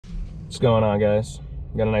What's going on, guys?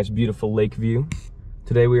 Got a nice beautiful lake view.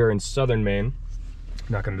 Today we are in Southern Maine.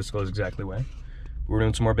 Not going to disclose exactly where. We're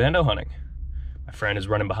doing some more Bando hunting. My friend is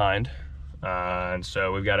running behind, and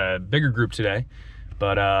so we've got a bigger group today.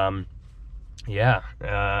 But yeah,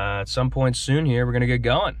 at some point soon here we're going to get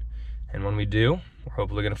going. And when we do, we're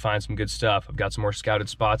hopefully going to find some good stuff. I've got some more scouted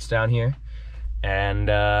spots down here. And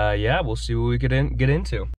yeah, we'll see what we could get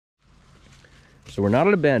into. So we're not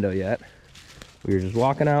at a Bando yet. We were just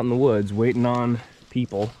walking out in the woods waiting on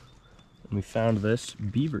people, and we found this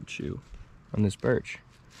beaver chew on this birch.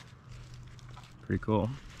 Pretty cool.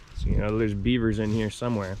 So you know there's beavers in here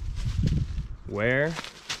somewhere. Where?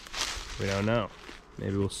 We don't know.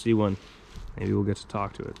 Maybe we'll see one. Maybe we'll get to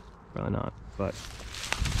talk to it. Probably not, but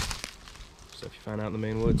stuff you find out in the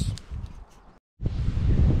Maine woods.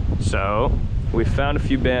 So we found a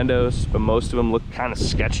few Bandos, but most of them look kind of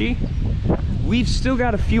sketchy. We've still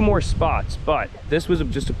got a few more spots, but this was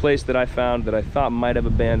just a place that I found that I thought might have a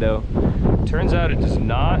Bando. Turns out it does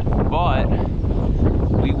not, but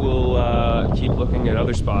we will keep looking at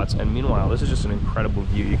other spots. And meanwhile, this is just an incredible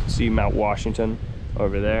view. You can see Mount Washington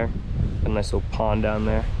over there, a nice little pond down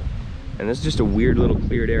there. And this is just a weird little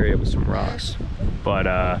cleared area with some rocks. But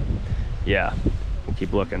yeah, we'll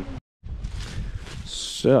keep looking.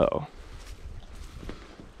 So,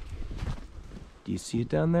 do you see it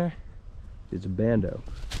down there? It's a Bando.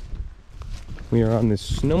 We are on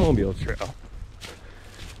this snowmobile trail.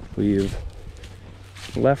 We've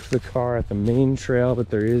left the car at the main trail, but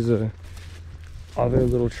there is a other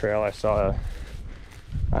little trail. I saw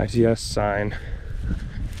a ITS sign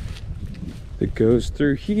that goes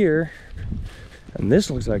through here, and this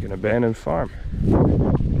looks like an abandoned farm.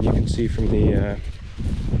 And you can see from the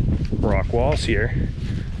rock walls here.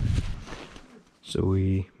 So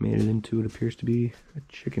we made it into what appears to be a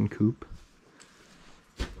chicken coop.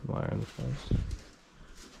 Wire on the fence.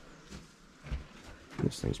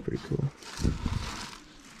 This thing's pretty cool.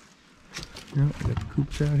 Yeah, I got the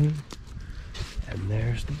coops out here. And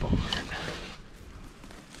there's the barn.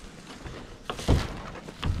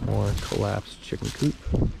 More collapsed chicken coop.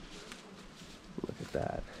 Look at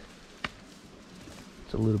that.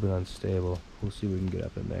 It's a little bit unstable. We'll see if we can get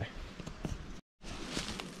up in there.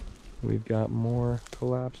 We've got more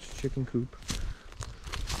collapsed chicken coop.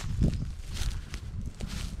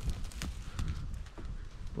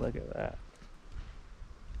 Look at that.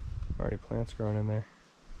 Already plants growing in there.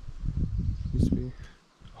 Used to be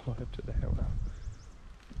all the way up to there. Wow.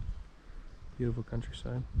 Beautiful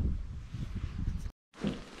countryside.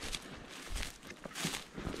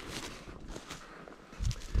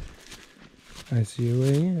 I see a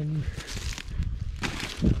way in.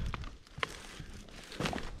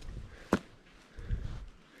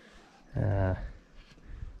 I'm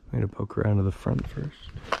gonna poke around to the front first.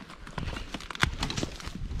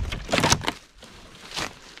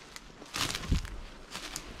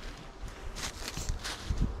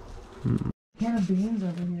 Can of beans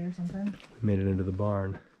over here or something. We made it into the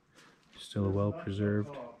barn. Still a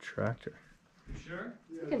well-preserved tractor. You sure?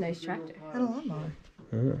 It's like a nice tractor. And a lawnmower.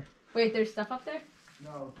 Huh. Wait, there's stuff up there?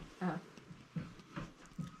 No. Oh.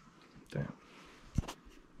 Damn.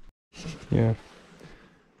 Yeah.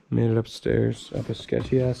 Made it upstairs, up a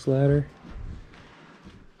sketchy ass ladder.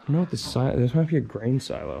 I don't know what this silo. This might be a grain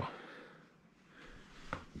silo.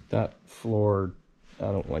 That floor,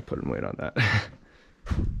 I don't like putting weight on that.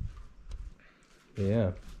 But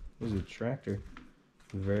yeah, this is a tractor.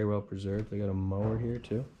 Very well preserved. They got a mower here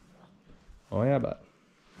too. Oh yeah, but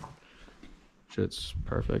shit's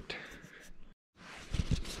perfect.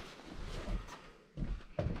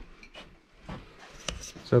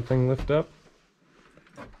 Does that thing lift up?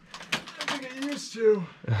 I think it used to.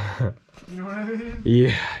 You know what I mean?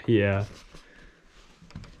 Yeah, yeah.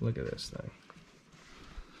 Look at this thing.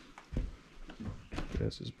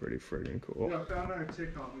 This is pretty friggin' cool. Yeah, I found a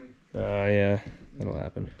tick on me. Yeah, that'll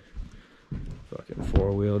happen. Fucking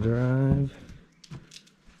four-wheel drive.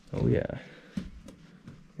 Oh yeah.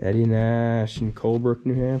 Eddie Nash in Colebrook,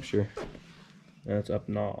 New Hampshire. That's up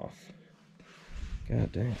north.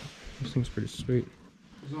 God damn, this thing's pretty sweet.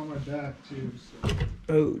 It was on my back too, so.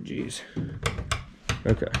 Oh jeez.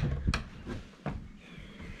 Okay.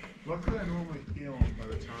 Luckily I normally heal them by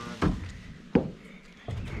the time.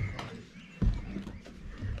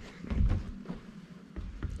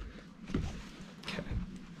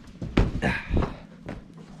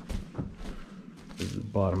 This is the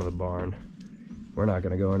bottom of the barn. We're not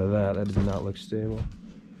gonna go into that. That does not look stable.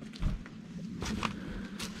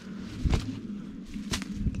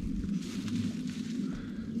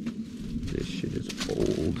 This shit is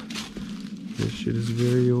old. This shit is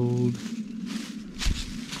very old.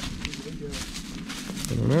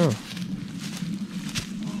 I don't know.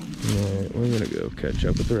 Alright, we're gonna go catch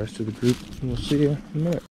up with the rest of the group, and we'll see you in a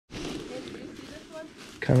minute.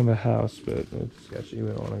 Kind of a house, but it's sketchy. We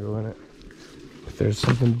don't want to go in it. If there's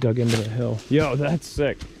something dug into the hill. Yo, that's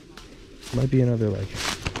sick. Might be another like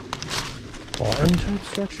barn type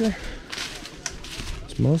structure.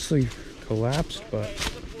 It's mostly collapsed, but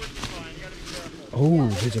oh,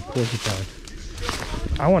 there's a porcupine.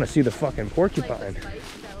 I want to see the fucking porcupine.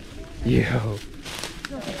 Yo,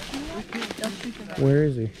 where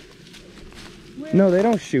is he? No, they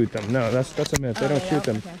don't shoot them. No, that's a myth. They don't shoot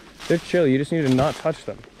them. They're chill. You just need to not touch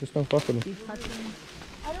them. Just don't fuck with them.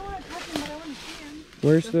 I don't want to touch him, but I want to see him.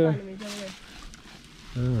 Where's the?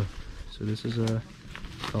 Oh, so this is a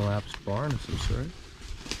collapsed barn of some sort.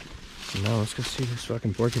 No, let's go see this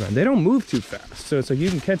fucking porcupine. They don't move too fast, so it's like you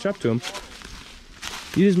can catch up to him.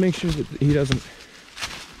 You just make sure that he doesn't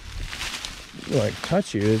like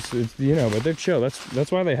touch you. It's you know, but they're chill.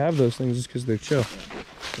 That's why they have those things, is because they're chill,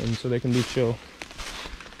 and so they can be chill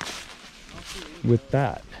with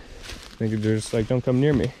that. They're just like, don't come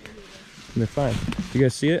near me, and they're fine. You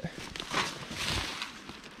guys see it?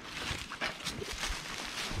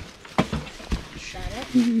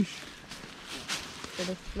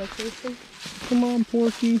 Come on,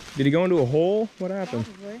 Porky. Did he go into a hole? What happened?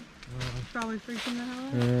 Probably freaking the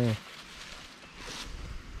hell out.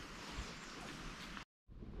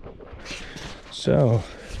 So,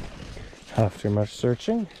 after much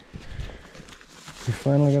searching, we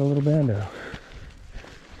finally got a little bando.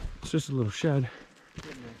 It's just a little shed,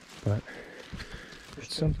 but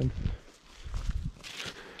it's something.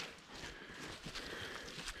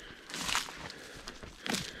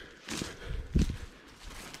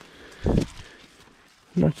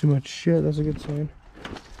 Not too much shit, that's a good sign.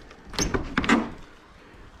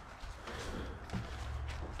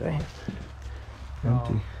 Damn.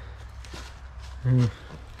 Empty.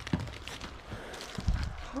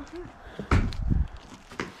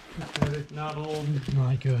 Not old,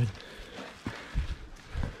 not good.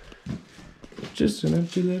 Just an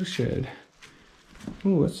empty little shed.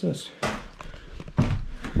 Ooh, what's this? I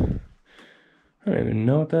don't even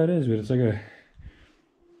know what that is, but it's like a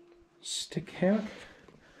stick hammock.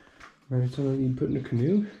 Maybe it's something you put in a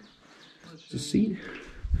canoe. It's a seat.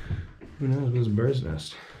 Who knows? It's a bird's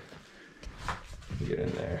nest. Get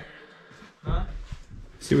in there. Huh?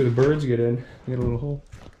 See where the birds get in. You got a little hole.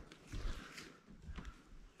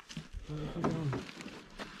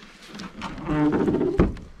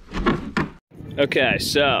 Okay,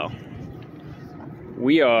 so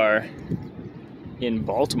we are in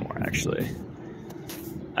Baltimore, actually.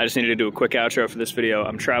 I just needed to do a quick outro for this video.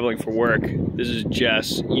 I'm traveling for work. This is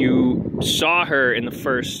Jess. You saw her in the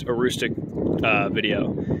first Aroostook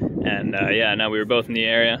video. And yeah, now we were both in the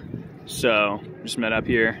area. So just met up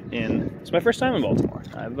here it's my first time in Baltimore.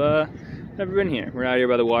 I've never been here. We're out here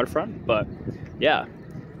by the waterfront, but yeah.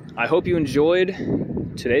 I hope you enjoyed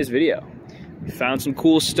today's video. We found some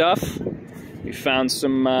cool stuff. We found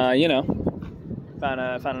some, you know, found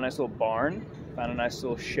a nice little barn, found a nice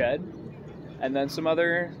little shed, and then some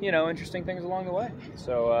other, you know, interesting things along the way.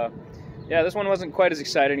 So, yeah, this one wasn't quite as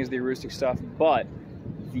exciting as the Aroostook stuff, but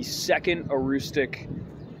the second Aroostook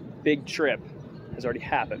big trip has already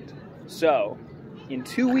happened. So, in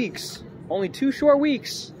 2 weeks, only 2 short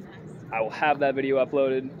weeks, I will have that video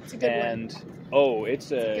uploaded. It's a good one. Oh,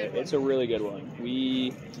 it's a really good one.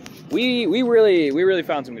 We really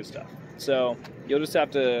found some good stuff. So you'll just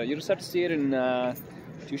have to see it in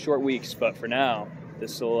 2 short weeks. But for now,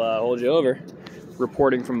 this will hold you over.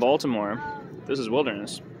 Reporting from Baltimore. This is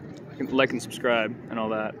Wilderness. Like and subscribe and all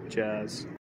that jazz.